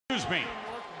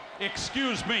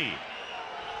Excuse me.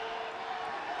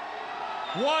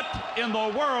 What in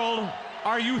the world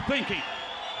are you thinking?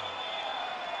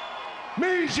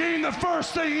 Mean Gene, the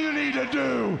first thing you need to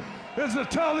do is to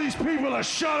tell these people to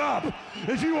shut up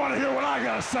if you want to hear what I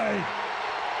gotta say.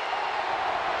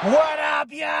 What up,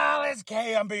 y'all? It's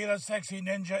KMB, the sexy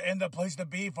ninja, in the place to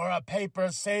be for a Paper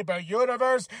Saber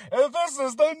universe. And this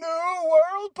is the New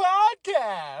World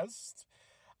Podcast.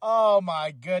 Oh,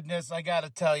 my goodness. I got to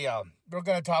tell y'all, we're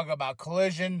going to talk about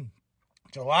Collision,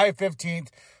 July 15th,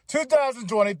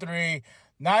 2023.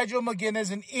 Nigel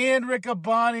McGuinness and Ian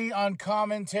Riccaboni on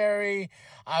commentary.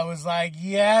 I was like,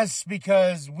 yes,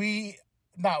 because we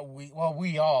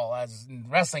all as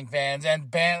wrestling fans and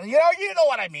band, you know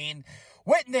what I mean,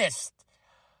 witnessed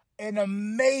an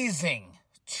amazing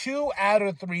 2 out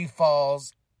of 3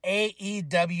 falls.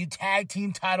 AEW tag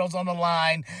team titles on the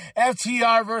line.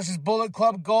 FTR versus Bullet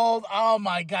Club Gold. Oh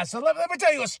my God. So let me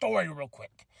tell you a story real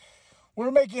quick.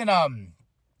 We're making a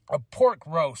pork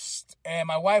roast, and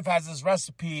my wife has this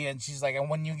recipe, and she's like, and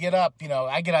when you get up,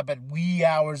 I get up at wee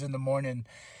hours in the morning,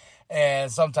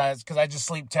 and sometimes, because I just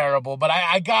sleep terrible, but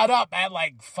I got up at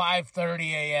like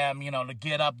 5:30 a.m., to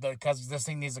get up, because this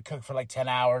thing needs to cook for like 10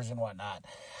 hours and whatnot.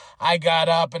 I got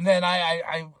up, and then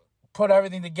I put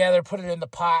everything together, put it in the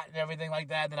pot and everything like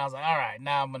that, and then I was like, all right,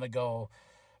 now I'm going to go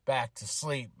back to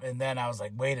sleep, and then I was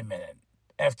like, wait a minute,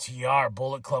 FTR,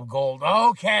 Bullet Club Gold,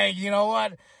 okay, you know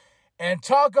what? And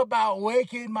talk about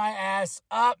waking my ass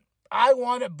up. I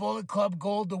wanted Bullet Club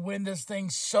Gold to win this thing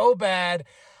so bad.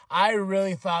 I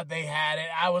really thought they had it.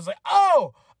 I was like,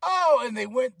 oh, and they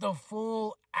went the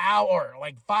full hour,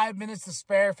 like 5 minutes to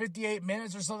spare, 58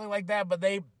 minutes or something like that. But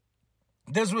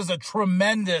this was a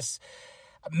tremendous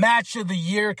match of the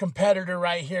year competitor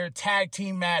right here. Tag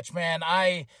team match, man.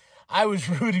 I was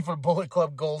rooting for Bullet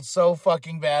Club Gold so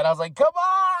fucking bad. I was like, come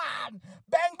on!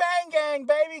 Bang, bang, gang,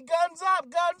 baby. Guns up.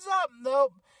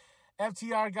 Nope.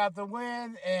 FTR got the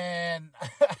win, and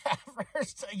at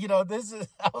first,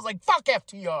 I was like, fuck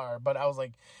FTR. But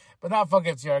not fuck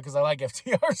FTR, because I like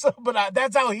FTR. So,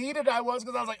 that's how heated I was,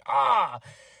 because I was like,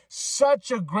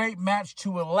 such a great match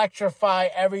to electrify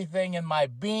everything in my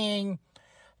being.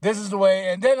 This is the way.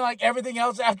 And then, everything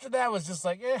else after that was just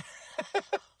like, eh.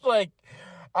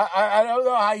 I don't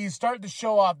know how you start the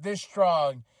show off this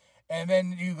strong, and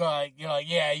then you're like,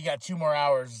 yeah, you got 2 more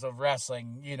hours of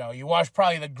wrestling. You watch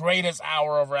probably the greatest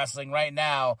hour of wrestling right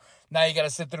now. Now you got to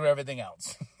sit through everything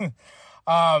else.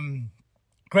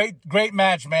 Great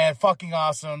match, man. Fucking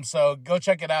awesome. So go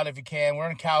check it out if you can. We're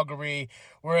in Calgary.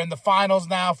 We're in the finals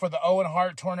now for the Owen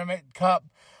Hart Tournament Cup.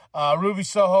 Ruby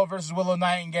Soho versus Willow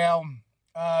Nightingale.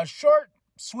 Short,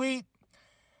 sweet.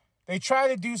 They tried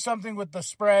to do something with the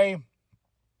spray.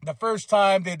 The first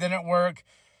time, they didn't work.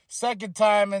 Second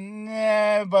time,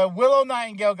 but Willow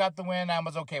Nightingale got the win. I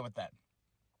was okay with that.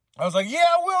 I was like,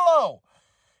 yeah, Willow!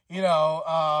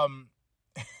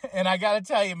 And I got to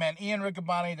tell you, man, Ian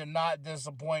Riccaboni did not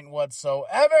disappoint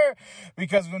whatsoever,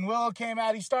 because when Willow came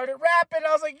out, he started rapping.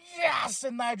 I was like, yes!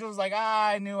 And Nigel was like,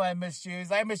 I knew I missed you.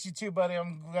 He's like, I missed you too, buddy.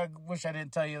 I wish I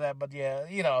didn't tell you that, but yeah,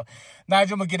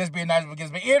 Nigel McGuinness being Nigel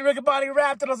McGuinness. But Ian Riccaboni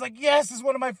rapped, and I was like, yes, this is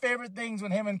one of my favorite things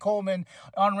when him and Coleman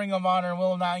on Ring of Honor and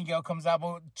Willow Nightingale comes out.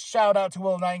 But shout out to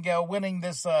Willow Nightingale winning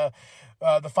this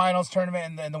the finals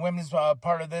tournament and the women's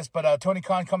part of this. But Tony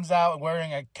Khan comes out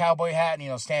wearing a cowboy hat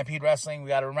and, Stampede Wrestling. We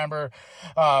got to remember,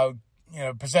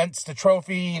 presents the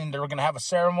trophy, and they're going to have a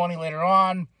ceremony later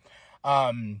on.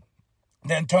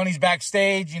 Then Tony's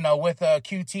backstage, with a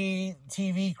QT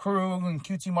TV crew and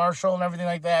QT Marshall and everything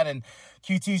like that. And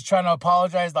QT's trying to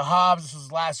apologize to Hobbs. This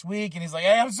was last week. And he's like,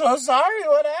 hey, I'm so sorry.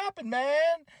 What happened,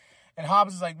 man? And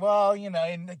Hobbs is like, well, and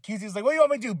QT's like, what do you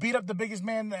want me to do? Beat up the biggest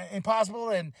man impossible?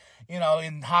 And,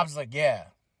 and Hobbs is like, yeah.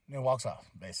 And walks off,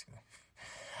 basically.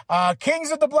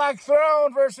 Kings of the Black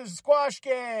Throne versus Squash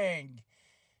Gang.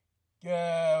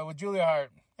 With Julia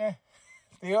Hart.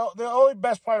 The only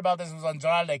best part about this was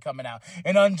Andrade coming out.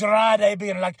 And Andrade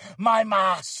being like, my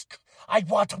mask. I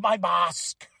want my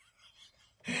mask.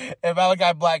 And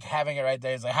Malachi Black having it right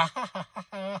there. He's like,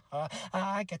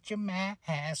 I got your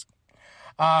mask.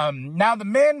 Now the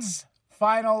men's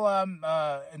final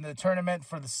in the tournament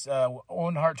for this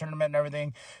Owen Hart tournament and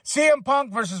everything. CM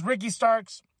Punk versus Ricky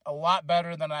Starks. A lot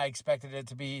better than I expected it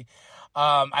to be.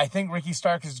 I think Ricky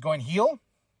Starks is going heel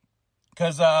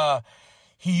because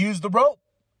he used the rope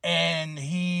and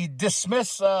he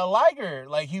dismissed Liger.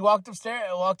 Like, he walked up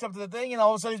to the thing, and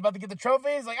all of a sudden he's about to get the trophy.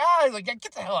 He's like,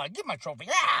 get the hell out, get my trophy.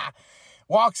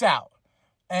 Walks out.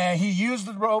 And he used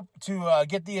the rope to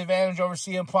get the advantage over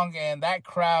CM Punk, and that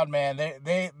crowd, man,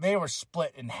 they were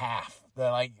split in half.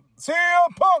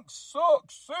 CM Punk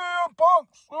sucks. CM Punk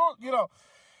sucks. You know,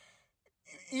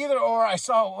 either or. I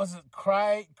saw, was it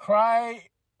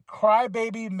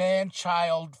Crybaby Man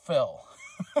Child Phil?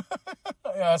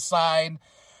 A sign.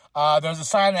 There's a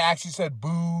sign that actually said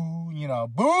boo, you know,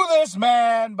 boo this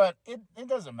man, but it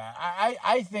doesn't matter.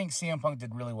 I think CM Punk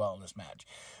did really well in this match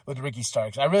with Ricky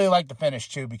Starks. I really like the finish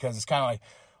too, because it's kind of like,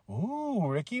 ooh,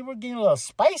 Ricky, we're getting a little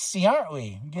spicy, aren't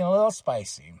we? We're getting a little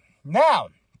spicy. Now,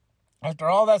 after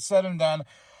all that's said and done,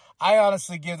 I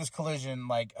honestly give this collision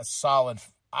like a solid,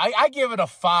 I give it a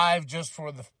 5 just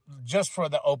for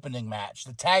the opening match.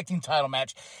 The tag team title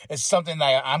match is something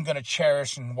that I'm going to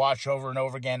cherish and watch over and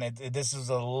over again. This is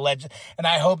a legend, and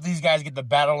I hope these guys get to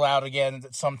battle out again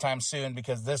sometime soon,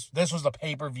 because this was a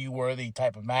pay-per-view worthy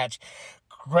type of match.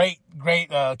 Great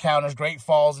counters, great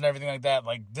falls, and everything like that.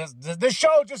 Like this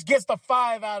show just gets the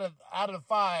 5 out of the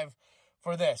 5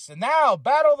 for this. And now,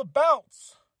 Battle of the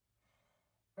Belts.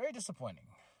 Very disappointing.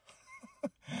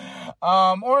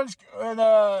 Orange and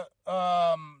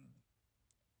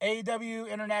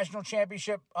AEW International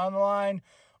Championship on the line.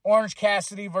 Orange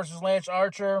Cassidy versus Lance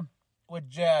Archer with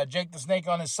Jake the Snake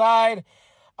on his side.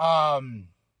 I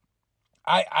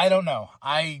don't know.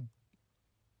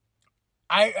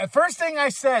 First thing I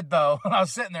said, though, when I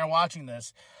was sitting there watching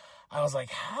this, I was like,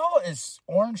 how is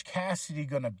Orange Cassidy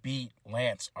going to beat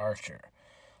Lance Archer?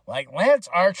 Like, Lance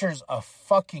Archer's a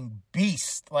fucking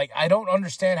beast. Like, I don't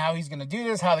understand how he's going to do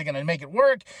this, how they're going to make it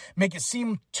work, make it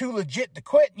seem too legit to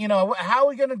quit. You know, how are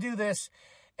we going to do this?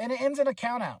 And it ends in a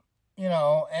count out, you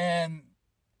know, and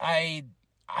I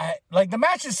like the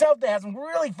match itself, they had some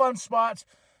really fun spots.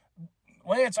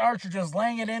 Lance Archer just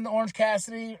laying it in Orange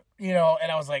Cassidy, you know,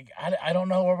 and I was like, I don't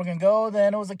know where we're going to go.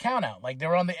 Then it was a count out. Like,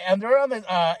 they're on the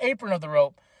apron of the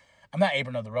rope. I'm not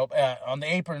apron of the rope, on the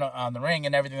apron on the ring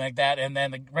and everything like that. And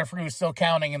then the referee was still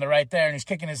counting, and they're right there, and he's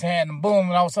kicking his hand, and boom,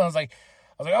 and all of a sudden I was like,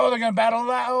 oh, they're going to battle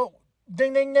that. Oh,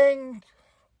 ding, ding, ding.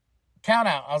 Count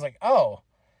out. I was like, oh,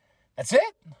 that's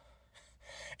it?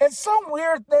 And some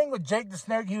weird thing with Jake the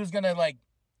Snake, he was going to, like,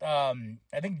 I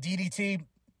think DDT,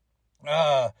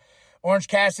 Orange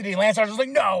Cassidy, Lance Archer was like,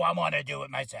 no, I want to do it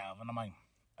myself. And I'm like,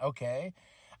 okay.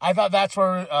 I thought that's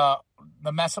where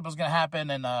the mess up was going to happen,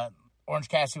 and Orange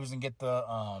Cassidy was going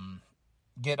to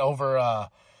get over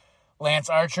Lance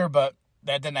Archer, but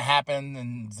that didn't happen,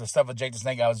 and the stuff with Jake the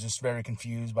Snake, I was just very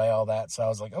confused by all that, so I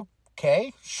was like,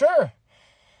 okay, sure,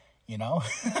 you know.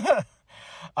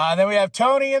 Then we have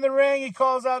Tony in the ring. He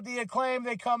calls out the Acclaim.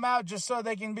 They come out just so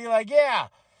they can be like, yeah,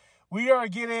 we are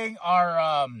getting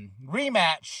our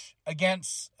rematch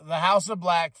against the House of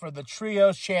Black for the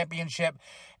Trios Championship.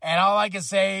 And all I can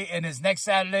say, and it's next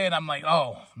Saturday, and I'm like,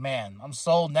 oh, man, I'm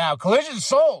sold now. Collision's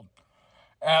sold.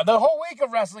 The whole week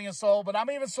of wrestling is sold, but I'm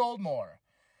even sold more.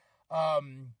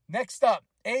 Next up,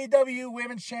 AEW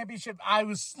Women's Championship. I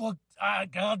was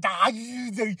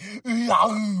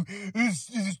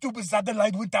this stupid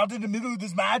satellite went down in the middle of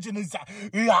this match, and it's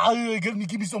gonna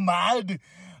make me so mad.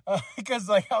 Because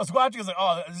like I was watching, I was like,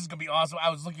 oh, this is gonna be awesome.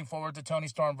 I was looking forward to Toni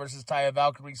Storm versus Taya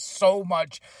Valkyrie so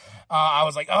much. I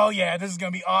was like, oh yeah, this is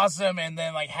gonna be awesome. And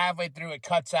then like halfway through, it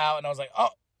cuts out, and I was like, oh.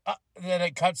 Then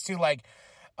it cuts to like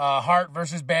Hart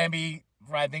versus Bambi,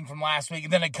 I think from last week,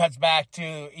 and then it cuts back to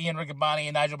Ian Riccaboni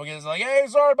and Nigel McGuinness. Like, hey,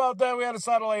 sorry about that. We had a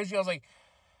satellite issue. I was like,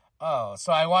 oh.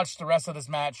 So I watched the rest of this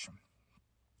match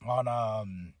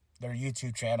on their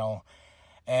YouTube channel.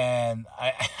 And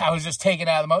I was just taken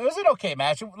out of the moment. It was an okay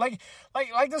match. Like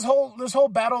this whole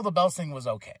Battle of the Belts thing was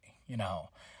okay, you know.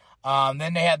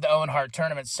 Then they had the Owen Hart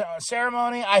tournament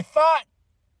ceremony. I thought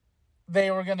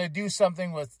they were gonna do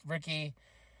something with Ricky,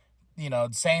 you know,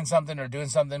 saying something or doing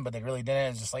something, but they really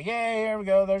didn't. It's just like, yeah, here we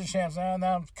go. There's a champs.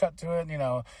 Now cut to it, you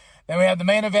know. Then we had the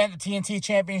main event, the TNT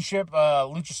Championship,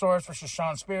 Luchasaurus versus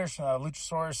Shawn Spears.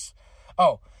 Luchasaurus.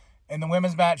 Oh, in the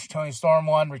women's match, Toni Storm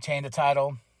won, retained the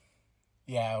title.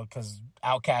 Yeah, because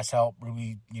Outcast help,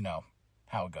 really, you know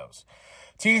how it goes.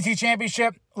 TNT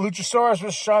Championship, Luchasaurus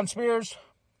versus Shawn Spears.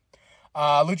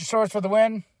 Luchasaurus for the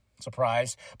win.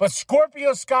 Surprise. But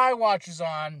Scorpio Sky watches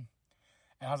on.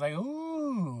 And I was like,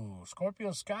 ooh,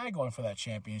 Scorpio Sky going for that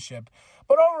championship.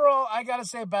 But overall, I got to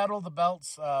say Battle of the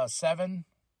Belts 7.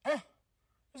 It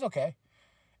was okay.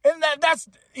 And that's,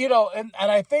 you know, and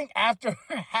I think after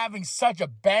having such a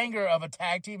banger of a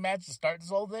tag team match to start this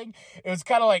whole thing, it was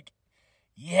kind of like,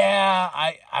 yeah,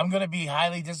 I'm going to be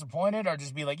highly disappointed or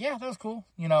just be like, yeah, that was cool,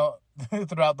 you know,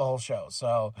 throughout the whole show.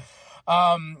 So,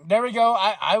 there we go.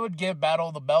 I would give Battle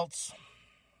of the Belts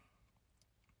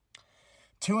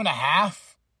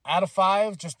 2.5 out of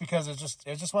 5, just because it's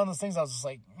just one of those things I was just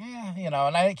like, yeah, you know,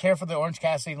 and I didn't care for the Orange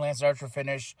Cassidy and Lance Archer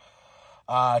finish.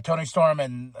 Tony Storm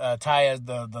and Taya,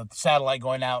 the satellite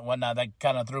going out and whatnot, that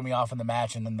kind of threw me off in the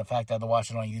match, and then the fact that I had to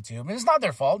watch it on YouTube. I mean, it's not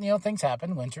their fault, things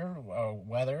happen, winter, or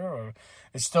weather, or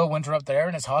it's still winter up there,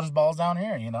 and it's hot as balls down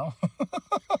here,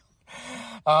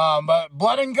 But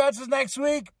Blood and Guts is next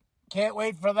week. Can't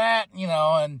wait for that,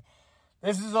 and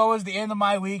this is always the end of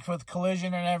my week with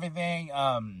Collision and everything,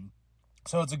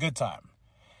 so it's a good time.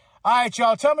 All right,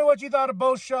 y'all, tell me what you thought of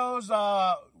both shows.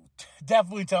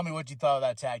 Definitely tell me what you thought of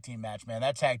that tag team match, man.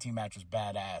 That tag team match was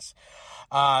badass.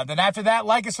 Then after that,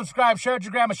 like and subscribe, share it with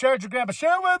your grandma, share it with your grandma,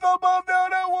 share it with the mom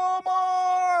down at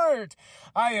Walmart.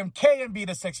 I am KMB,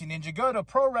 the Sexy Ninja. Go to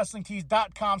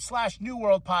ProWrestlingTees.com/New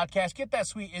World Podcast. Get that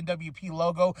sweet nWp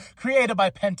logo created by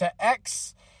Penta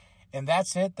X. And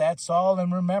that's it. That's all.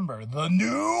 And remember, the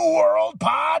New World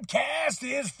Podcast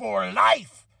is for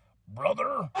life,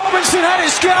 brother. Robinson had it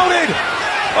scouted.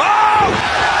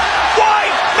 Oh!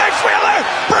 White, Max Wheeler,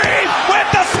 Breed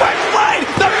with the switchblade.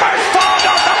 The first